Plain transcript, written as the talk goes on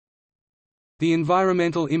The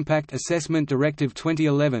Environmental Impact Assessment Directive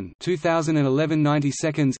 2011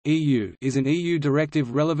 EU is an EU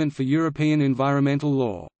directive relevant for European environmental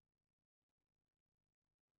law.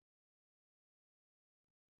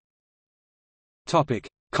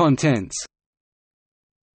 Contents.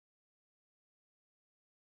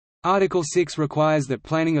 Article 6 requires that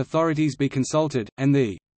planning authorities be consulted, and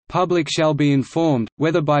the public shall be informed,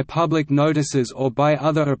 whether by public notices or by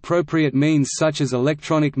other appropriate means such as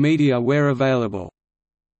electronic media where available,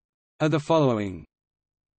 are the following.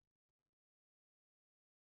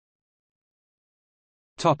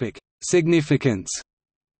 Significance.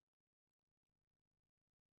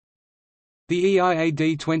 The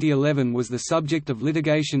EIAD 2011 was the subject of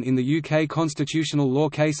litigation in the UK constitutional law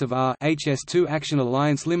case of R. HS2 Action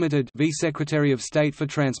Alliance Limited v Secretary of State for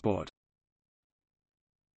Transport.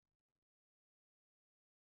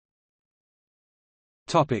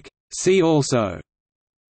 See also: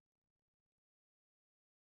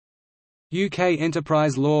 UK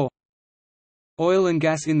enterprise law, oil and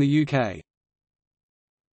gas in the UK.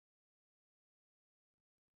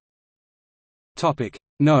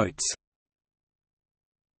 Notes